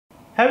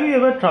Have you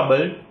ever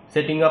troubled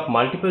setting up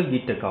multiple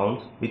Git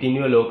accounts within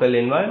your local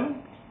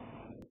environment?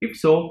 If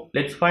so,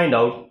 let's find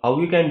out how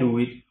you can do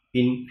it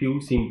in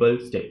few simple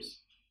steps.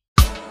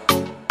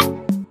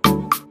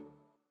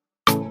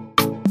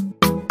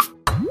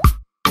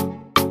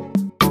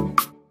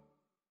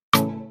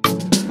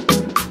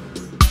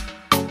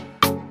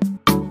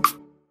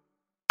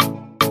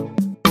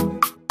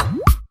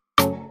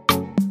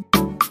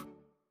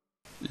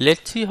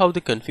 Let's see how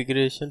the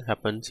configuration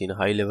happens in a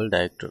high-level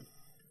diagram.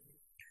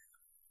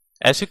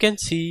 As you can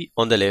see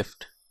on the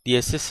left,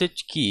 the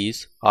SSH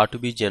keys are to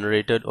be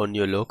generated on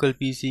your local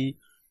PC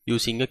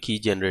using a key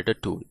generator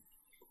tool.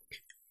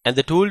 And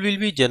the tool will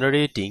be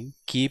generating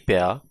key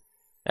pair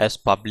as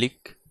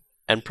public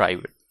and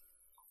private.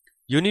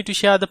 You need to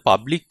share the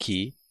public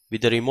key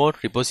with the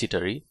remote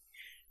repository,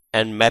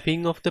 and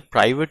mapping of the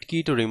private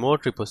key to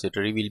remote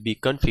repository will be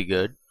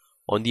configured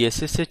on the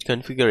SSH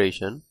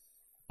configuration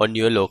on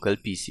your local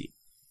PC.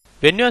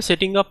 When you are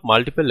setting up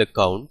multiple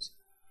accounts,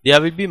 there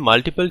will be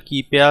multiple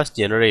key pairs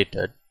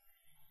generated,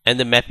 and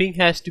the mapping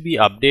has to be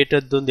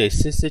updated on the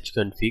SSH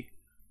config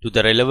to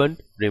the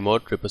relevant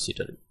remote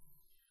repository.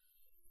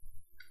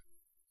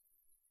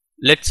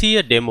 Let's see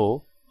a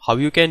demo how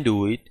you can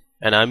do it,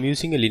 and I'm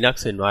using a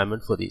Linux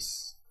environment for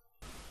this.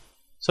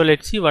 So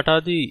let's see what are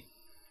the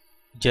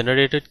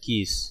generated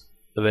keys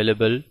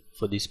available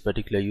for this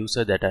particular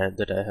user that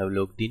I have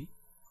logged in.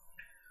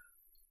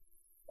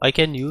 I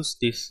can use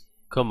this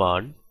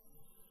command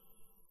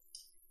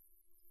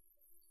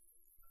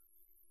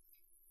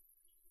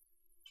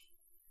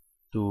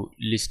to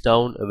list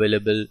down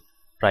available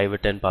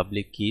private and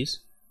public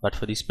keys, but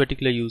for this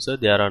particular user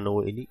there are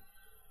no any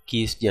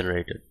keys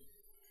generated.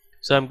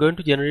 So I'm going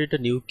to generate a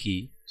new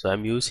key. So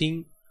I'm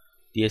using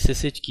the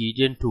SSH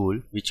keygen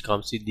tool which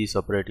comes with this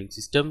operating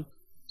system.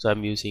 So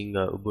I'm using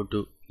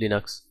Ubuntu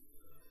Linux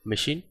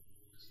machine.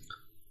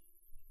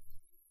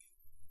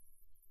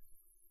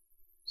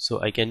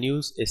 So I can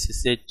use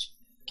SSH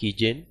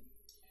keygen,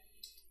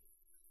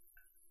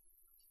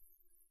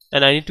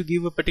 and I need to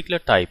give a particular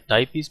type.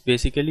 Type is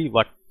basically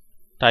what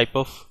type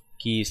of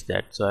key is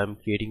that. So I'm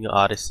creating a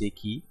RSA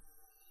key,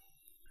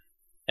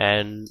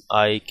 and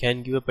I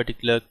can give a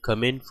particular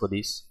comment for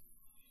this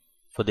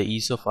for the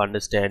ease of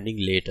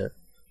understanding later.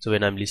 So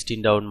when I'm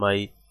listing down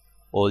my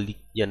all the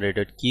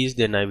generated keys,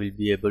 then I will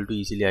be able to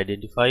easily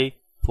identify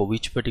for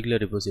which particular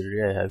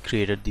repository I have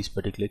created this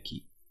particular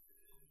key.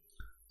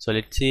 So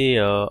let's say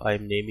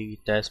I'm naming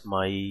it as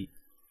my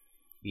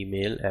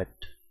email at,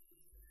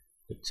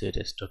 let's say,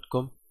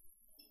 test.com.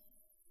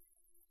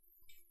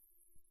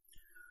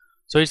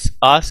 So it's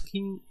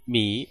asking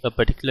me a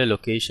particular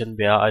location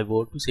where I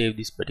want to save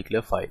this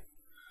particular file,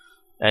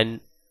 and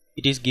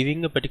it is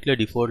giving a particular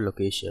default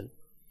location.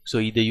 So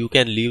either you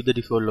can leave the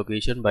default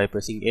location by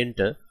pressing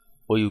enter,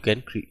 or you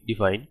can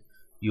define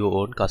your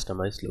own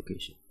customized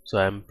location. So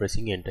I am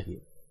pressing enter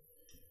here.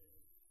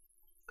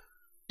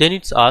 Then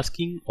it's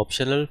asking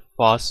optional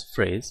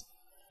passphrase.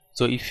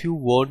 So if you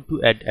want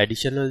to add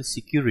additional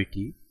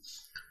security,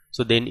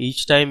 so then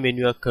each time when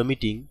you are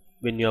committing,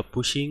 when you are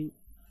pushing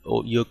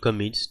your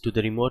commits to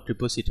the remote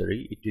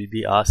repository, it will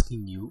be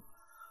asking you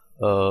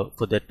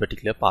for that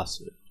particular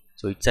password.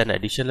 So it's an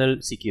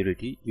additional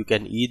security. You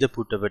can either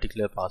put a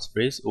particular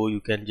passphrase, or you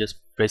can just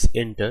press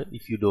enter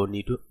if you don't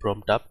need to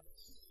prompt up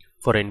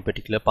for any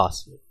particular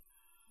password.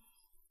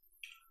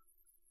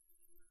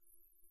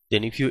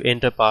 Then if you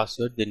enter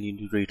password, then you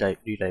need to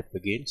retype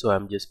again. So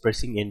I'm just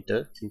pressing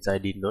enter since I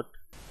did not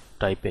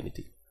type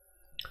anything.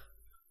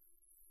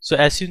 So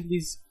as in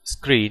this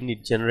screen,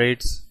 it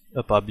generates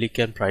a public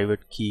and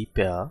private key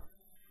pair.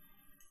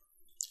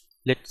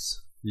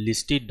 Let's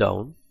list it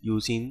down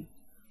using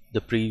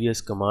the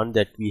previous command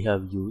that we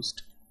have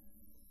used.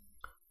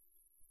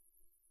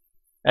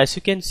 As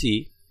you can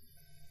see,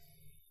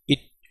 it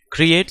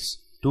creates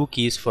two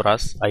keys for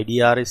us,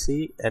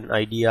 IDRSA and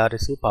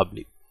IDRSA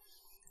public.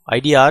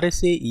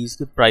 IDRSA is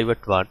the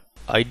private one,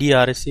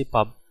 IDRSA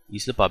pub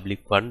is the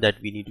public one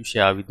that we need to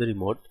share with the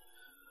remote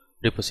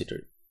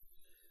repository.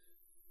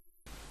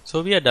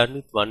 So we are done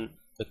with one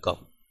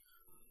account,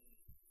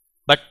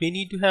 but we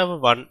need to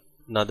have one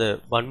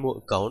more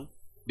account,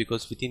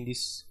 because within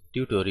this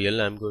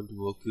tutorial I'm going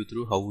to walk you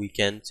through how we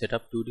can set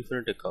up two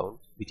different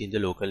accounts within the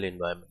local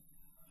environment.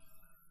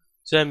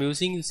 So I'm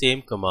using the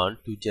same command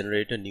to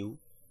generate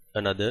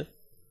another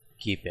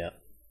key pair.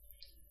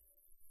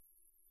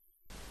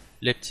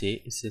 Let's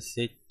say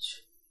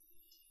SSH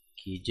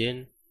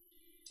keygen,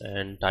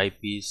 and type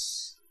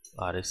is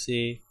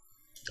RSA.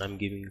 I'm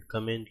giving a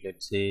comment,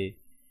 let's say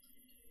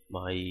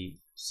my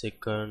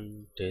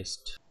second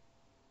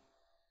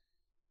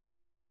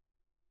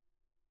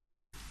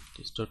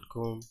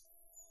test.com.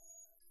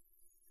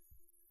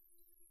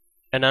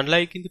 And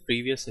unlike in the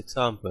previous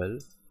example,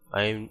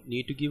 I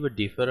need to give a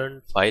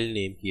different file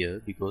name here,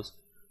 because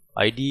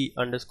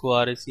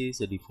ID_RSA is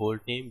a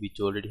default name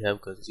which already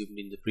have consumed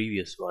in the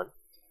previous one.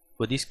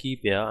 For this key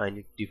pair, I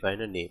need to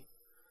define a name.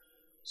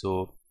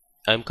 So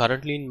I'm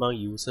currently in my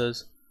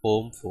users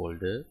home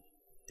folder.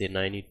 Then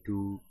I need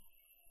to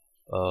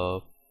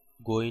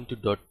go into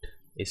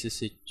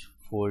 .ssh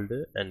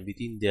folder, and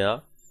within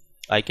there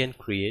I can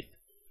create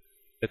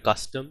a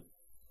custom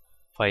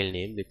file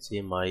name. Let's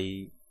say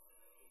my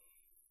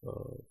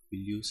will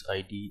use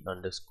id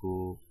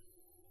underscore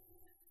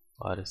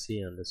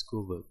rsa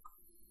underscore work.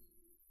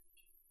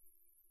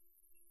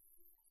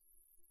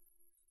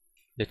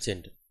 Let's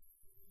enter,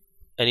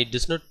 and it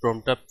does not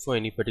prompt up for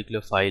any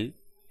particular file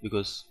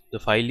because the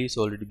file is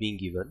already being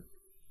given.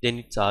 Then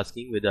it's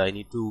asking whether I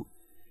need to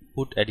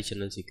put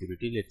additional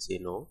security. Let's say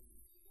no,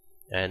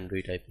 and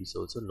read IP is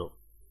also no.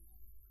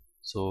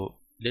 So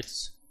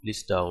let's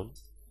list down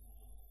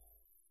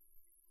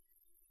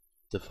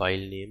the file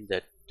name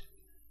that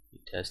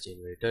it has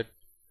generated.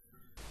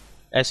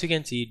 As you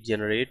can see, it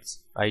generates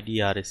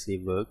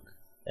IDRSA work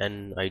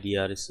and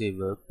IDRSA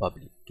work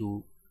public,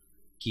 two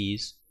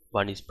keys.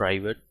 One is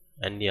private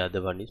and the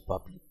other one is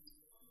public.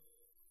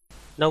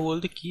 Now all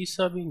the keys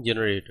are being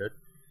generated,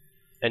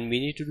 and we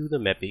need to do the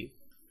mapping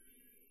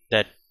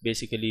that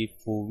basically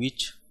for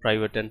which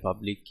private and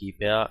public key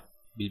pair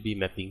will be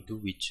mapping to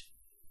which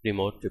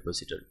remote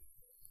repository.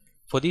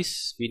 For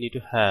this we need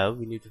to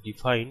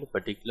define a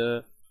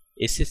particular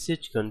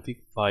SSH config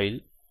file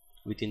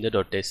within the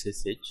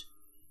 .ssh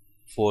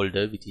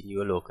folder within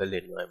your local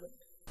environment.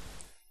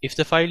 If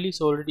the file is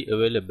already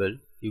available,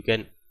 you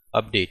can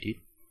update it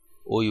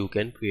or you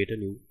can create a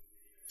new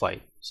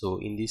file. So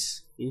in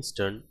this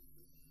instance,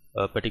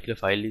 a particular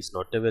file is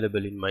not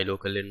available in my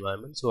local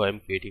environment, so I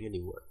am creating a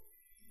new one.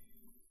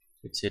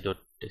 Let's say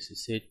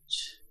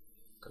 .ssh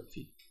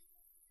config,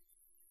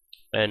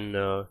 and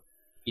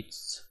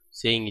it's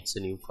saying it's a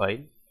new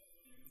file.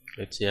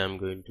 Let's say I'm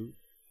going to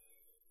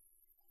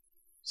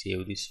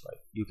save this file.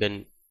 You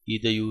can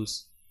either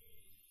use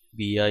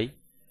vi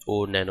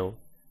or nano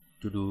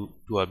to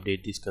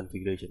update this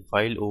configuration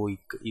file, or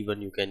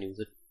even you can use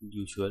a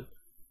usual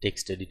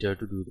text editor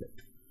to do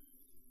that.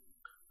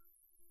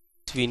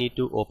 We need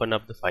to open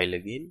up the file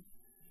again.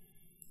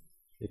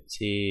 Let's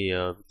say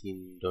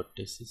within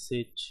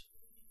 .ssh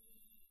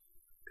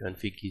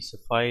config is a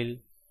file.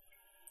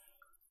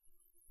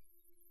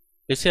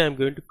 Let's say I'm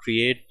going to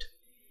create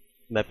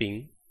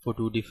mapping for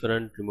two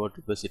different remote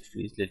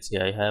repositories. Let's say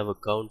I have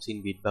accounts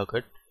in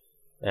Bitbucket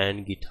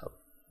and GitHub.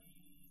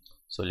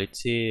 So let's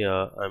say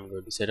I'm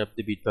going to set up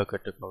the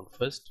Bitbucket account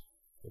first.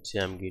 Let's say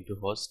I'm going to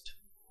host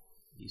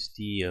is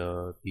the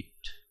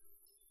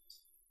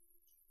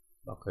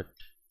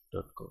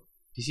bitbucket.com.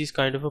 This is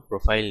kind of a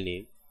profile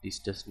name. This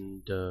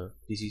doesn't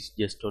this is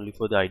just only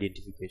for the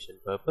identification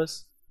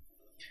purpose,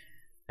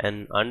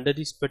 and under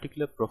this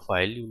particular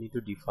profile you need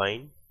to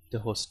define the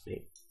host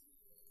name.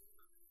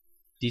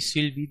 This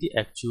will be the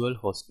actual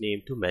host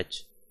name to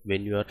match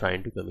when you are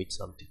trying to commit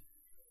something.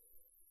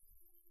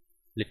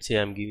 Let's say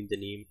I'm giving the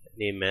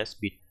name as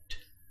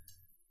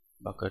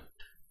bitbucket.com.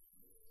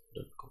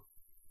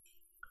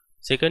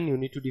 Second, you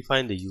need to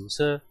define the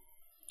user.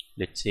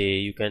 Let's say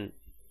you can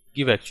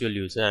give actual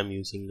user. I'm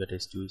using a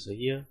test user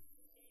here.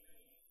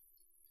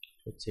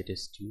 Let's say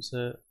test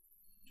user.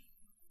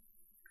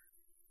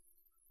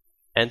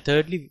 And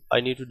thirdly,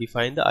 I need to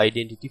define the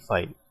identity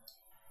file.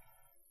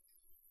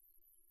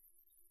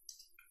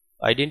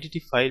 Identity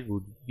file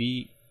would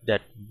be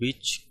that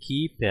which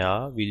key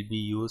pair will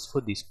be used for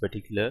this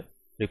particular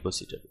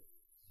repository.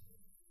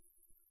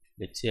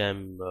 Let's say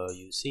I'm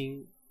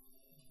using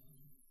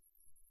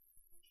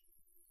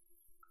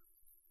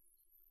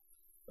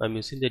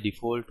the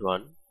default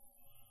one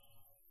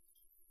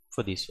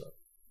for this one.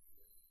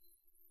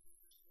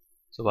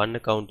 So one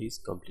account is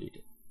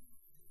completed.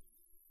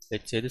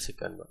 Let's say the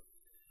second one.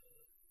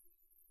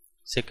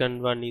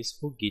 Second one is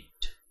for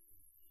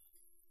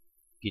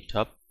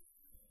GitHub,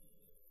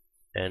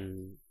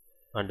 and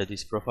under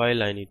this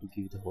profile I need to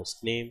give the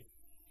host name.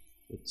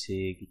 Let's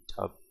say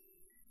github.com,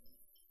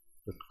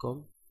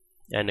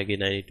 and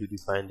again I need to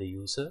define the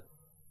user.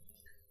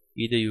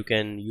 Either you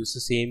can use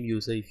the same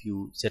user if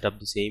you set up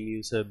the same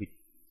user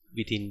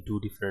within two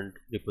different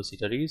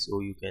repositories,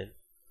 or you can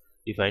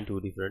define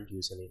two different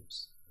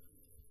usernames.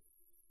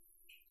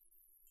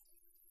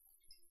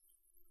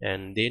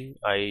 And then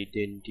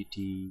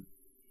identity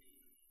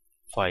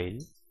file.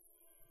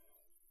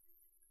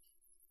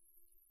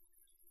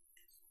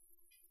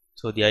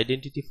 So the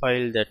identity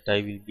file that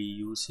I will be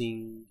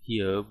using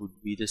here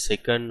would be the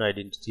second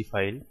identity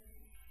file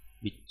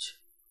which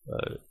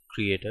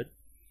created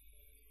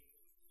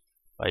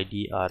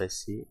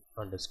IDRSA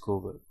underscore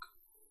work.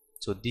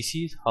 So this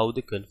is how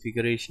the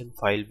configuration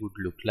file would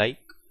look like.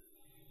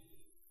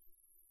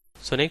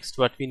 So next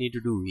what we need to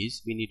do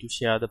is we need to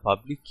share the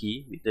public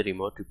key with the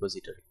remote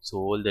repository. So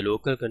all the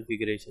local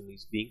configuration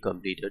is being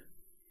completed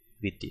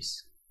with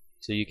this.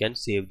 So you can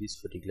save this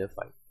particular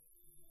file.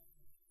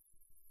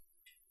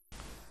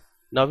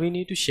 Now we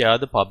need to share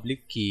the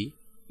public key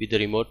with the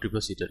remote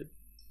repository.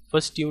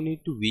 First you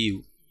need to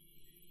view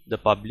the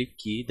public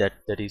key that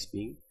is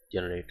being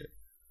generated.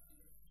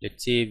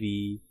 Let's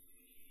say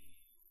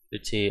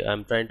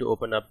I'm trying to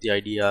open up the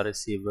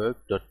IDRSA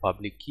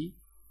work.public key.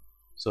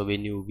 So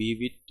when you view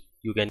it,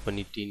 you can open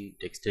it in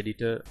text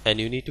editor, and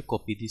you need to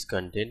copy this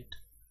content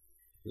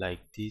like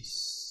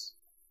this.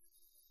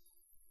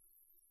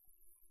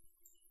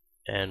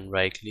 and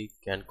right click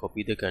and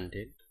copy the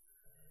content.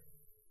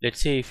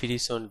 Let's say if it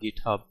is on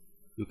GitHub,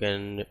 you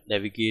can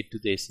navigate to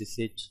the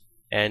SSH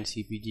and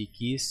CPG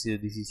keys. So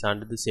this is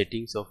under the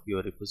settings of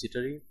your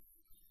repository,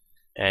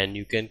 and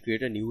you can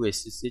create a new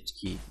SSH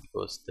key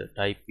because the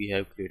type we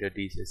have created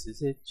is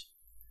SSH,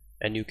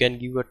 and you can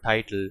give a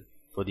title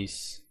for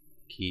this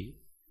key.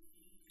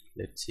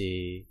 Let's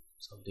say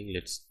something,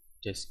 let's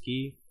test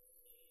key,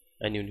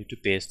 and you need to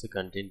paste the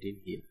content in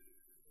here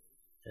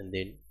and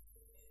then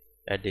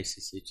add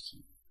SSH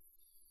key.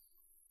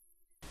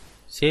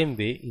 Same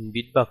way in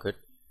Bitbucket,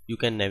 you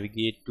can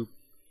navigate to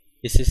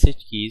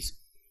SSH keys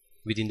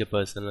within the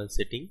personal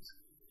settings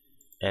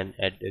and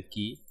add a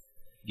key,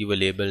 give a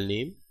label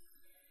name,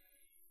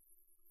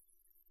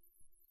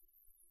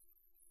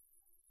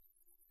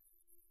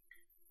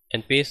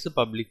 and paste the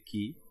public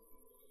key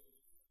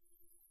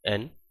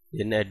and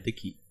then add the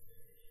key.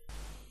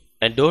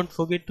 And don't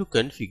forget to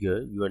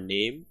configure your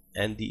name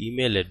and the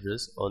email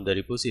address on the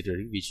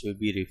repository, which will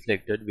be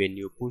reflected when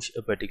you push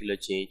a particular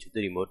change to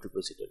the remote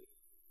repository.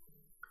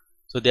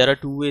 So there are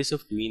two ways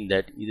of doing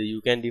that. Either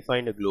you can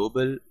define a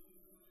global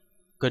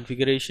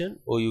configuration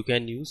or you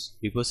can use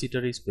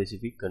repository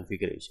specific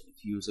configuration.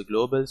 If you use a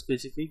global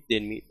specific,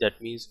 then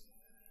that means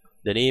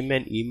the name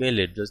and email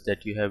address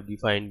that you have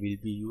defined will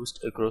be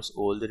used across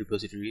all the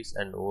repositories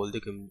and all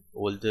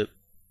the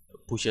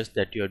pushes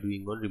that you are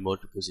doing on remote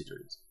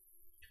repositories.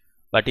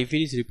 But if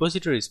it is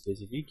repository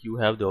specific, you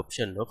have the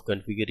option of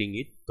configuring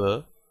it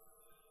per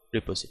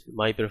repository.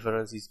 My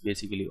preference is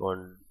basically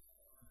on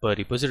per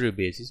repository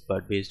basis,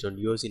 but based on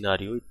your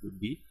scenario it would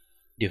be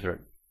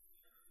different.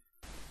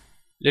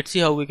 Let's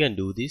see how we can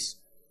do this.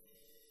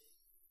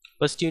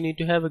 First you need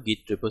to have a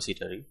Git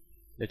repository.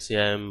 Let's say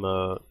I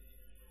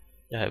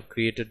have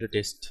created a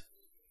test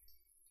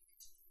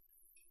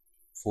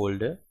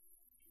folder,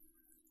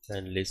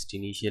 and let's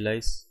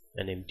initialize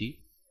an empty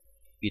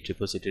Git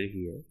repository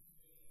here.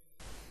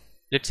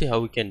 Let's see how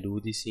we can do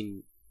this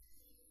in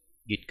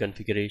Git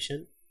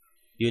configuration.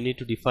 You need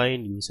to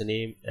define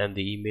username and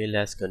the email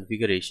as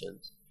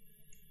configurations.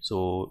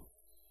 So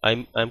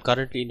I'm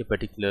currently in a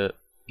particular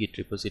Git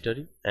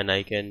repository, and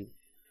I can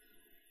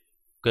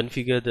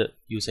configure the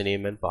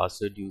username and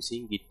password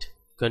using git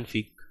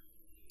config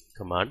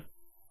command,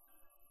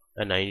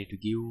 and I need to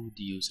give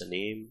the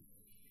username,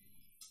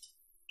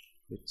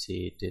 let's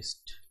say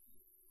test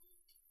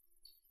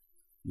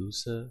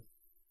user,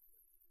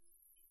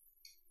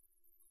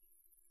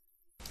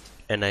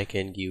 and I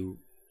can give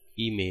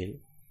email,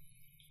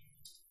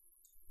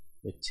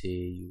 let's say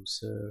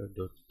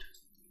user.email.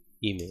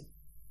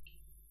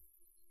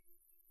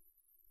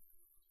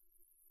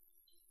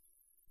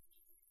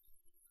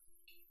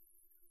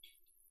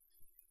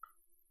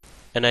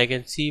 And I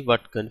can see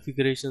what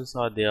configurations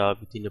are there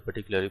within a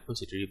particular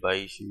repository by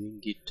issuing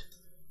git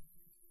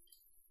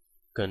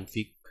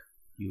config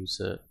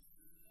user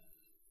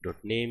dot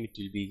name. It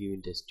will be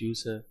given test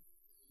user,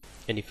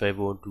 and if I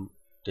want to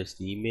test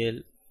the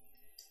email,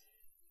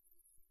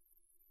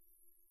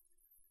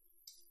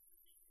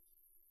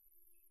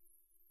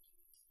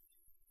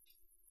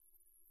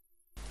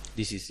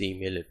 this is the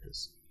email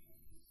address.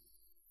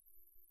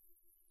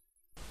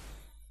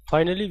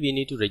 Finally, we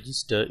need to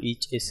register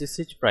each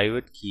SSH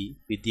private key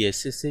with the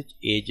SSH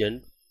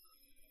agent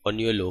on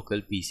your local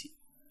PC.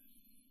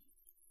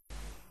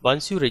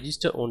 Once you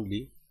register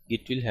only,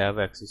 Git will have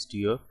access to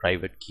your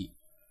private key.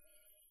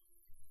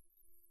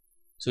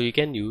 So you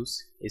can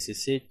use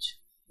SSH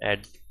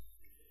add,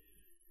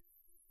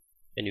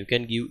 and you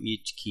can give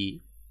each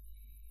key,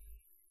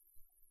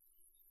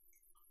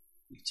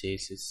 let's say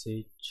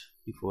SSH,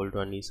 default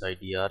one is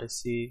ID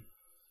RSA,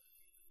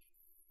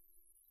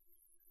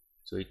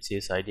 so it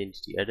says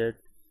identity added,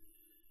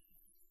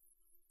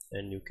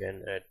 and you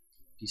can add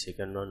the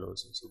second one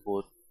also. So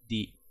both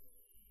the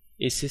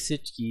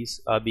SSH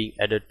keys are being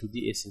added to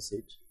the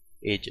SSH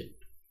agent,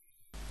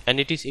 and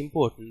it is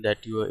important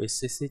that your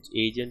SSH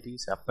agent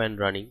is up and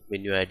running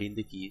when you add in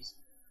the keys.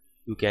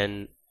 You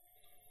can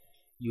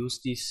use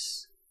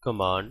this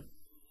command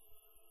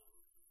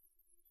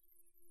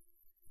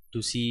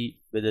to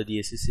see whether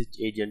the SSH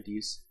agent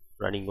is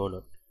running or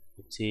not.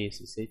 Let's say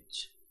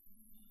SSH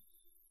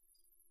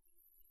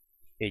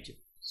agent.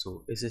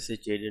 So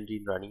SSH agent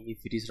is running. If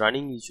it is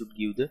running, you should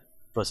give the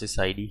process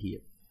ID here.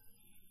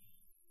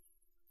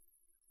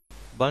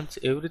 Once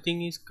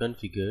everything is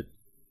configured,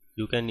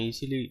 you can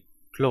easily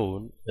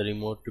clone a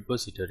remote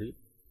repository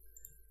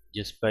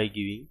just by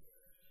giving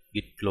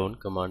git clone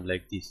command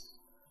like this.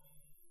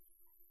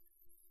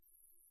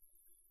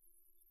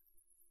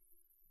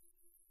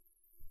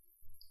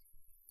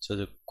 So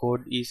the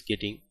code is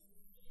getting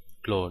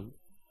cloned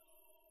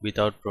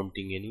without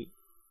prompting any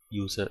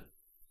user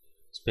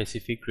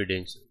specific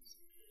credentials.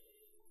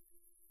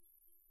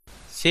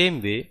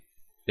 Same way,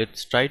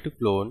 let's try to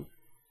clone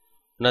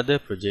another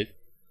project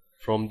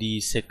from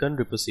the second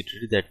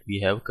repository that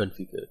we have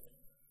configured.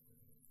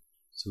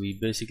 So we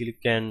basically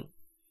can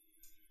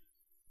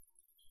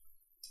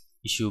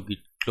issue git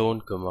clone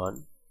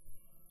command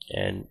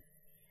and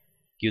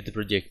give the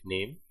project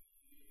name,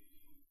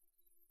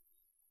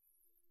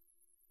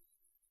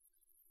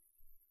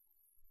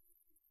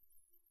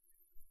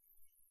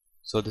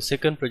 So the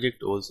second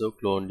project also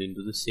cloned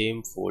into the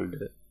same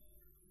folder.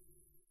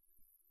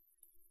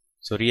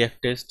 So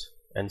React Test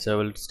and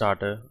Server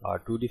Starter are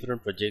two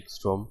different projects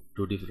from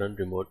two different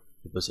remote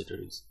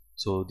repositories.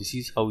 So this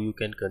is how you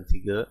can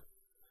configure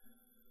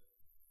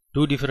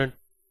two different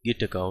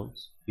Git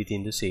accounts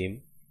within the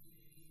same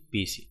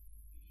PC.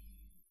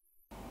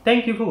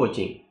 Thank you for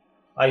watching.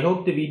 I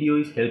hope the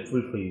video is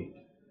helpful for you.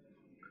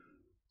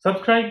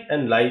 Subscribe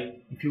and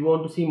like if you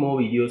want to see more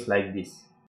videos like this.